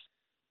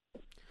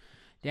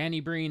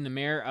 Danny Breen, the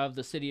mayor of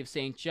the city of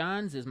St.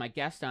 John's, is my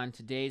guest on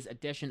today's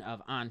edition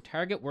of On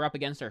Target. We're up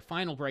against our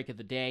final break of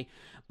the day,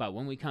 but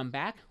when we come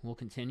back, we'll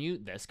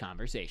continue this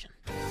conversation.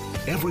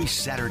 Every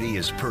Saturday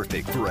is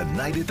perfect for a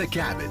night at the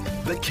cabin.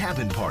 The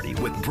Cabin Party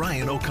with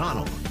Brian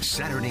O'Connell.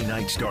 Saturday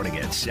night starting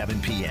at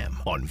 7 p.m.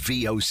 on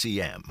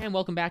VOCM. And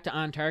welcome back to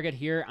On Target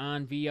here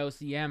on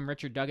VOCM.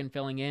 Richard Duggan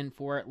filling in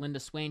for Linda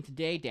Swain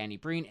today. Danny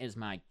Breen is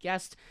my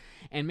guest.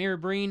 And Mayor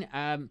Breen,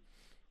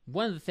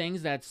 one of the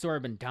things that's sort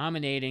of been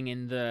dominating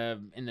in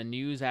the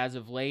news as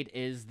of late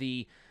is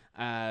the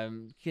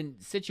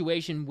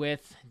situation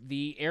with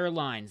the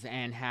airlines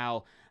and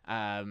how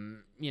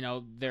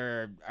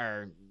there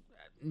are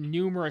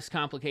numerous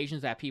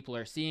complications that people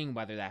are seeing,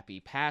 whether that be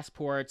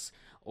passports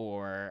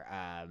or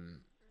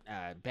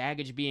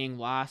baggage being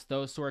lost,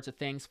 those sorts of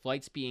things,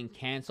 flights being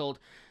canceled.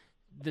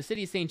 The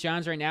city of St.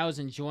 John's right now is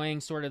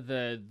enjoying sort of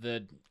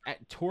the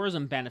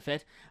tourism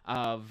benefit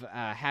of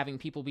having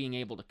people being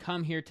able to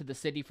come here to the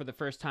city for the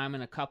first time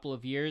in a couple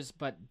of years.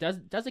 But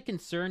does it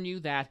concern you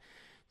that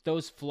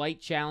those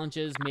flight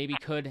challenges maybe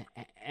could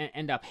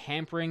end up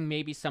hampering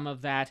maybe some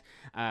of that,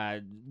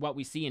 what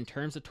we see in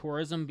terms of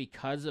tourism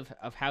because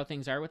of how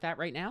things are with that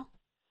right now?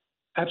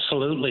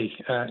 Absolutely.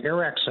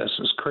 Air access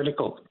is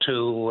critical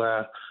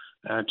to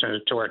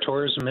our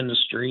tourism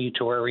industry,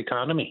 to our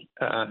economy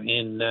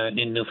in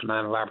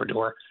Newfoundland and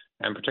Labrador,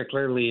 and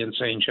particularly in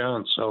St.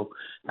 John's. So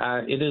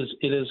it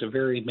is a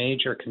very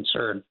major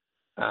concern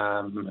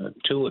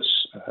to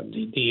us.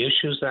 The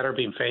issues that are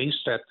being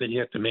faced at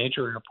the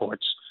major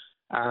airports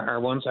are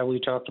ones that we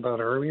talked about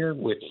earlier,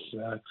 with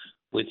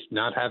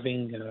not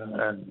having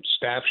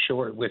staff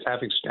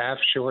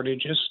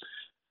shortages.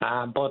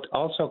 But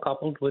also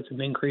coupled with an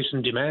increase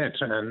in demand.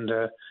 And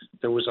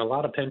there was a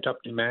lot of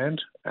pent-up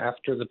demand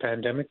after the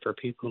pandemic for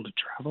people to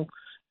travel,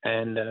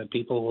 and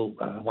people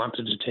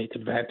wanted to take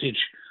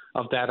advantage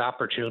of that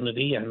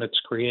opportunity, and it's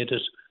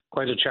created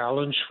quite a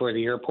challenge for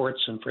the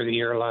airports and for the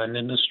airline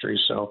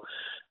industry. So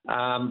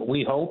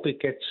we hope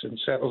it gets and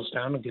settles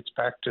down and gets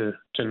back to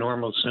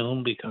normal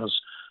soon, because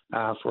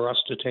for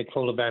us to take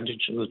full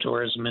advantage of the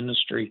tourism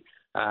industry,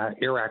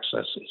 air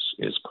access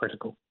is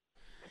critical.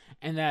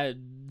 And the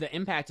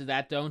impact of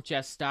that don't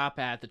just stop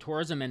at the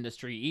tourism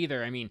industry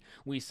either. I mean,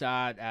 we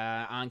saw it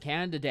on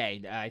Canada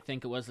Day. I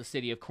think it was the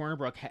city of Corner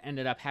Brook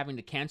ended up having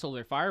to cancel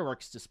their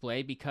fireworks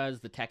display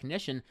because the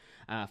technician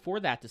for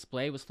that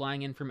display was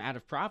flying in from out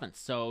of province.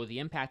 So the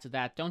impacts of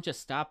that don't just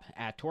stop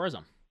at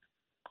tourism.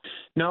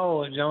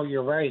 No,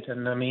 you're right.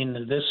 And I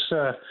mean, this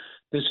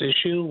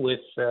issue with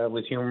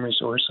human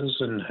resources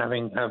and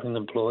having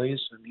employees,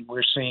 I mean,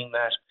 we're seeing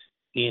that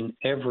in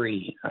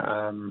every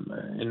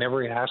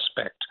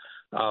aspect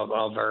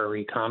of our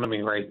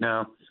economy right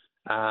now,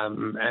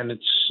 and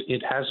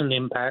it has an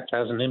impact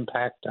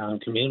on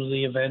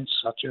community events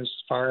such as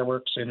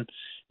fireworks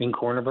in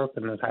Corner Brook,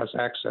 and it has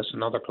access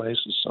in other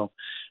places. So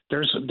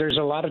there's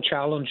a lot of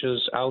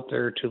challenges out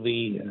there to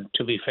be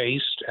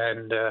faced,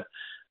 and a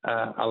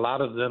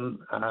lot of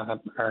them are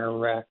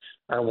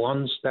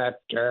ones that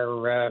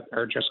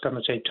are just going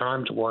to take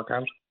time to work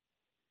out.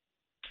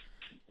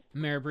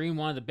 Mayor Breen,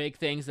 one of the big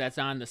things that's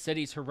on the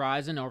city's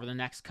horizon over the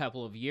next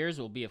couple of years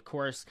will be, of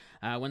course,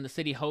 when the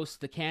city hosts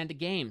the Canada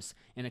Games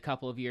in a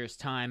couple of years'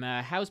 time.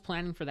 How's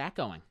planning for that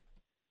going?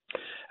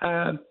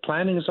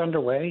 Planning is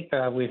underway.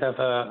 We have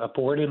a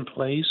board in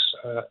place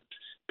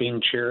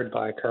being chaired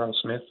by Carl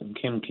Smith and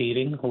Kim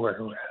Keating, who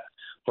are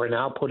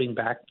now putting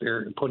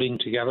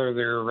together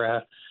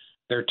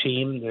their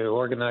team, their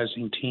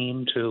organizing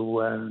team,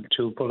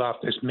 to pull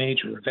off this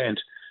major event.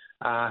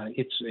 Our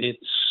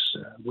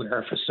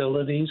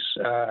facilities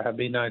have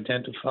been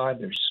identified.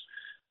 There's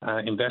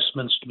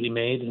investments to be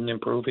made in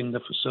improving the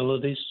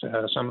facilities.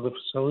 Some of the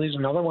facilities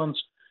and other ones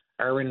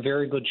are in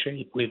very good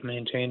shape. We've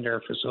maintained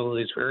our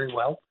facilities very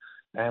well,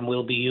 and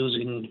we'll be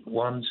using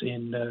ones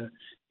in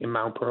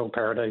Mount Pearl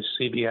Paradise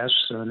CBS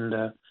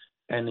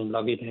and in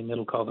Logie Bay,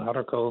 Middle Cove,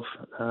 Outer Cove,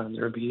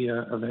 there'll be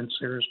events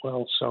there as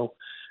well. So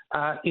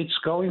it's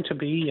going to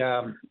be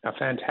a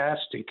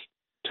fantastic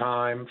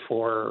time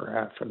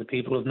for the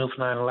people of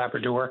Newfoundland and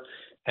Labrador,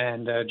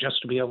 and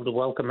just to be able to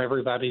welcome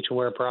everybody to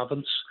our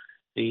province.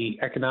 The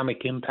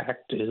economic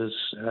impact is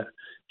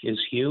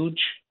huge,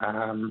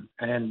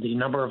 and the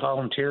number of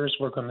volunteers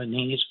we're going to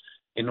need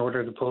in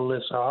order to pull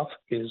this off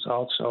is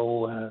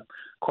also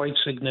quite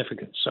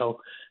significant. So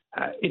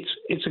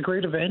it's a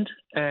great event,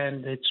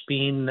 and it's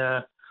been,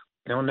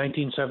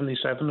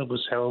 1977 it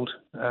was held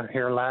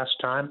here last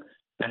time,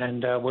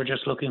 and we're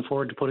just looking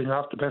forward to putting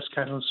off the best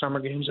Canada Summer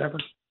Games ever.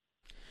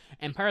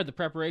 And part of the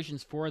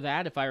preparations for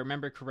that, if I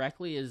remember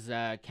correctly, is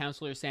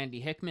Councillor Sandy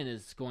Hickman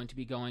is going to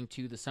be going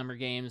to the Summer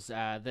Games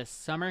this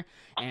summer,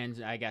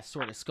 and I guess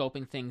sort of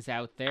scoping things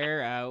out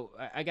there.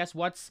 I guess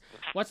what's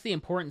the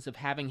importance of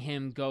having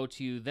him go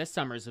to this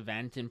summer's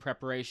event in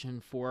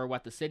preparation for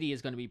what the city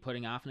is going to be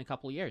putting off in a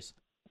couple of years?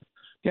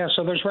 Yeah,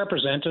 so there's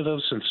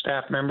representatives and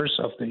staff members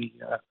of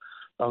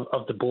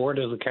the board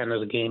of the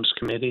Canada Games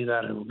Committee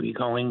that will be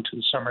going to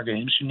the Summer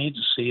Games. You need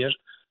to see it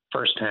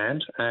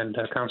firsthand, and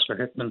Councillor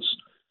Hickman's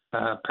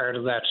part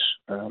of that,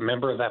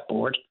 member of that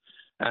board.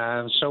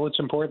 So it's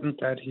important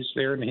that he's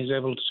there and he's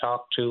able to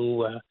talk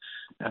to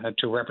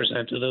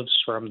representatives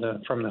from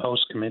the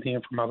host committee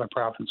and from other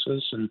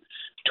provinces, and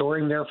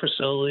touring their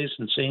facilities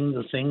and seeing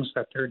the things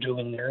that they're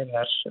doing there,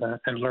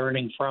 and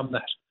learning from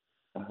that.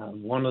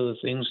 One of the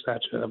things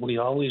that we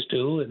always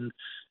do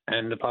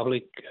and the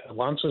public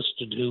wants us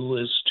to do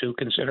is to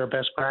consider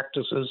best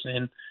practices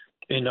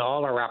in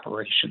all our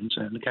operations,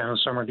 and the Canada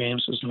Summer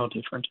Games is no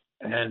different.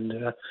 And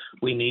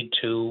we need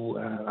to,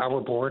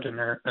 our board and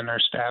our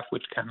staff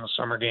with Canada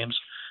Summer Games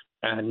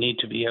need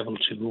to be able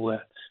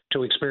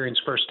to experience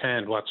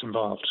firsthand what's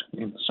involved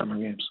in the Summer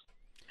Games.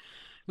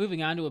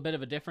 Moving on to a bit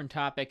of a different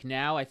topic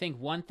now, I think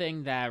one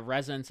thing that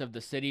residents of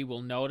the city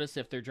will notice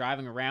if they're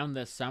driving around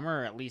this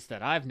summer, or at least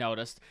that I've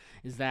noticed,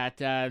 is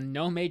that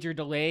no major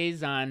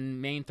delays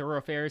on main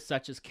thoroughfares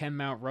such as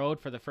Kenmount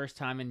Road for the first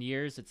time in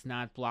years. It's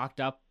not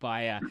blocked up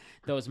by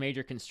those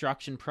major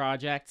construction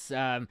projects.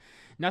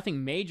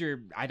 Nothing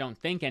major, I don't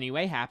think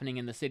anyway, happening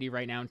in the city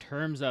right now in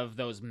terms of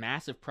those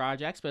massive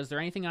projects, but is there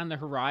anything on the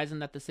horizon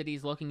that the city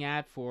is looking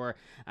at for,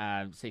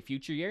 say,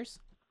 future years?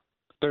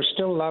 There's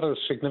still a lot of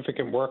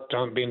significant work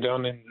being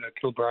done in the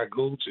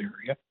Kilbride-Goulds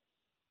area.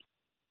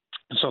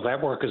 So that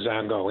work is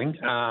ongoing.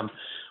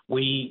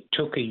 We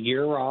took a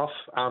year off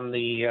on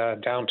the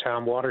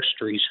downtown Water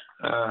Street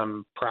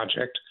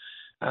project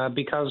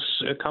because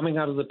coming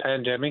out of the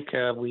pandemic,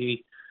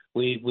 we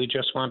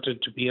just wanted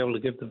to be able to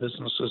give the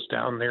businesses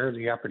down there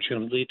the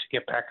opportunity to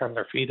get back on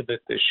their feet a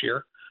bit this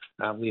year.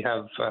 We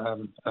have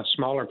a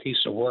smaller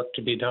piece of work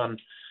to be done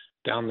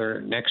down there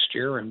next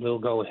year, and we'll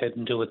go ahead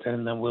and do it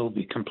then we'll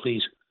be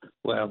complete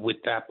with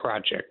that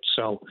project.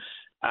 So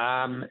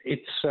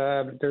it's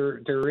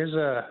there is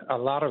a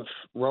lot of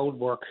road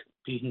work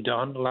being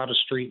done, a lot of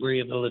street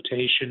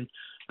rehabilitation,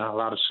 a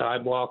lot of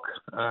sidewalk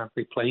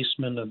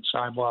replacement and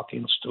sidewalk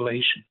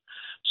installation.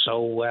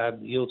 So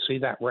you'll see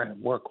that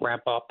work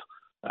ramp up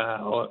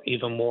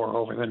even more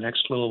over the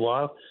next little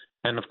while.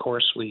 And of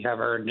course, we have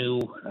our new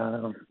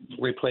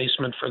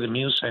replacement for the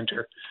Muse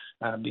Centre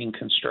being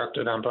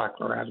constructed on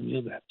Blacklow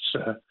Avenue.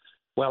 That's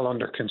well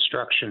under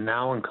construction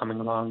now and coming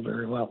along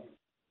very well.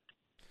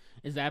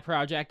 Is that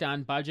project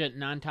on budget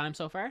and on time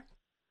so far?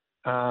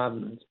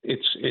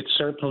 It's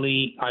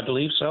certainly, I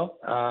believe so.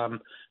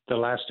 The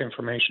last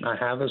information I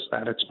have is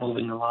that it's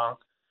moving along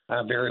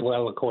very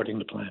well according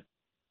to plan.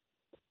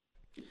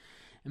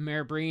 And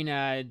Mayor Breen,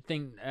 I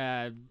think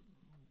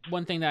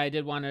one thing that I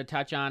did want to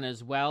touch on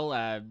as well,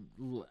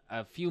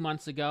 a few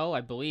months ago,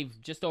 I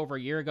believe just over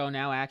a year ago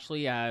now,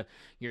 actually,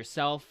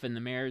 yourself and the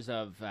mayors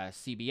of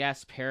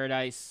CBS,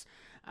 Paradise,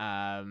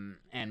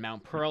 and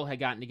Mount Pearl had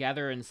gotten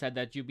together and said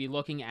that you'd be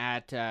looking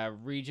at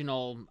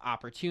regional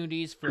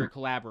opportunities for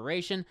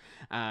collaboration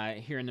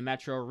here in the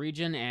metro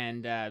region,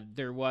 and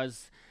there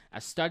was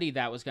a study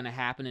that was going to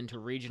happen into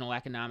regional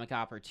economic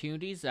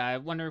opportunities. I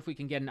wonder if we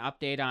can get an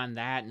update on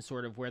that and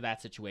sort of where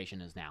that situation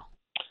is now.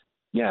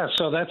 Yeah,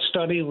 so that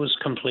study was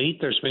complete.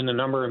 There's been a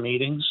number of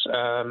meetings,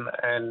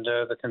 and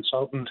the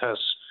consultant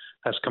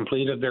has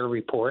completed their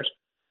report.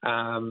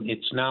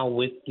 It's now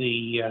with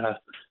the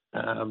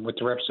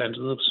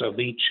representatives of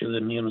each of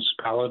the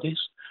municipalities.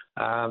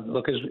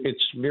 Look,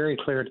 it's very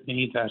clear to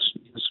me that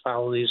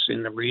municipalities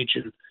in the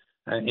region,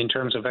 in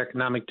terms of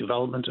economic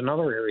development and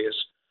other areas,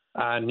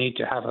 need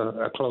to have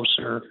a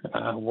closer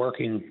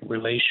working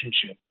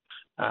relationship.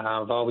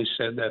 I've always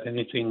said that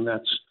anything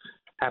that's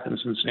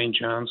happens in St.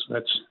 John's,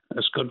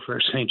 that's good for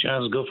St.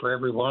 John's, good for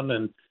everyone,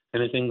 and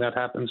anything that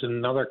happens in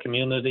another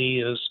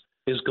community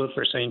is good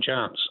for St.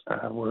 John's.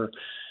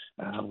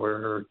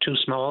 We're too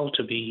small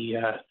to be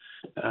out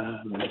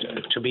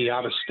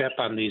of step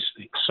on these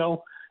things.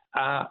 So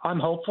I'm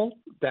hopeful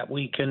that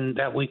we can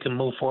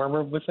move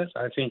forward with it.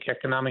 I think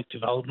economic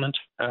development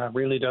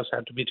really does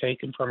have to be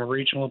taken from a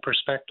regional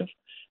perspective,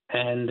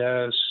 and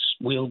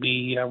we'll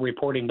be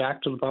reporting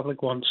back to the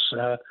public once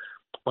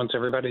once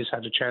everybody's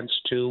had a chance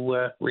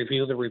to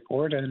review the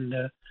report and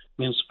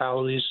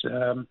municipalities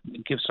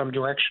give some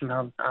direction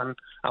on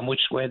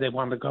which way they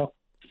want to go.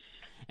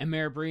 And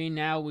Mayor Breen,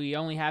 now we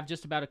only have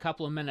just about a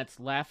couple of minutes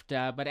left,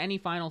 but any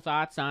final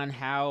thoughts on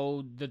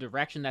how the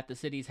direction that the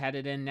city's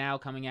headed in now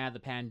coming out of the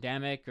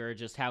pandemic, or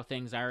just how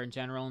things are in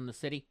general in the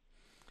city?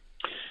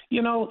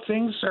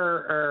 Things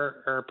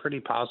are pretty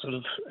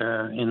positive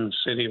in the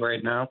city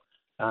right now.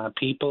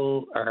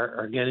 People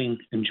are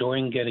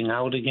enjoying getting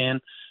out again,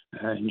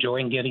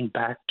 enjoying getting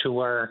back to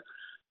our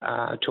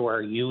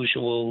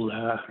usual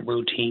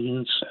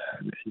routines,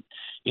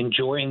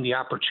 enjoying the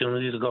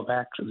opportunity to go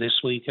back this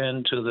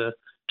weekend to the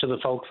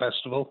folk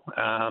festival.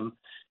 And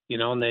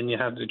then you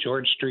have the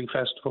George Street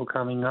Festival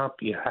coming up.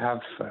 You have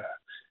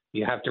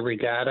the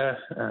regatta,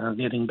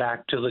 getting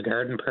back to the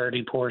garden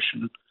party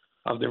portion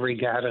of the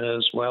regatta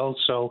as well.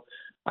 So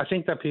I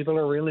think that people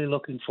are really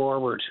looking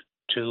forward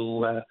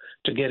to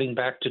getting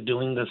back to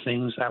doing the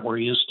things that we're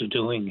used to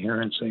doing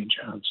here in St.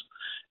 John's.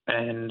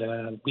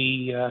 And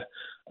we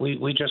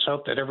just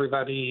hope that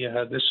everybody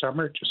this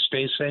summer just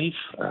stays safe,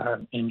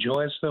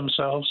 enjoys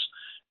themselves,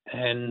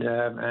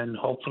 and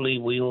hopefully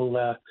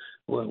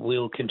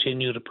we'll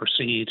continue to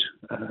proceed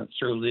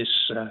through this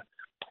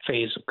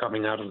phase of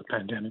coming out of the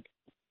pandemic.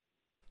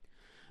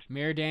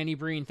 Mayor Danny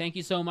Breen, thank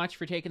you so much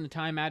for taking the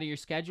time out of your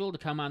schedule to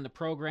come on the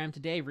program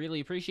today. Really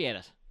appreciate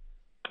it.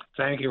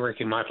 Thank you,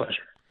 Ricky. My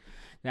pleasure.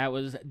 That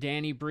was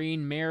Danny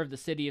Breen, Mayor of the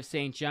City of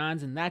St.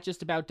 John's, and that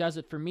just about does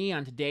it for me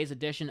on today's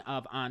edition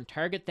of On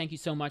Target. Thank you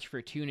so much for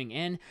tuning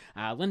in.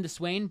 Linda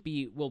Swain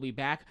will be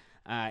back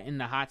in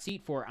the hot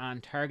seat for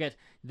On Target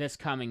this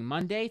coming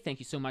Monday. Thank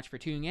you so much for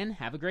tuning in.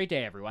 Have a great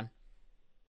day, everyone.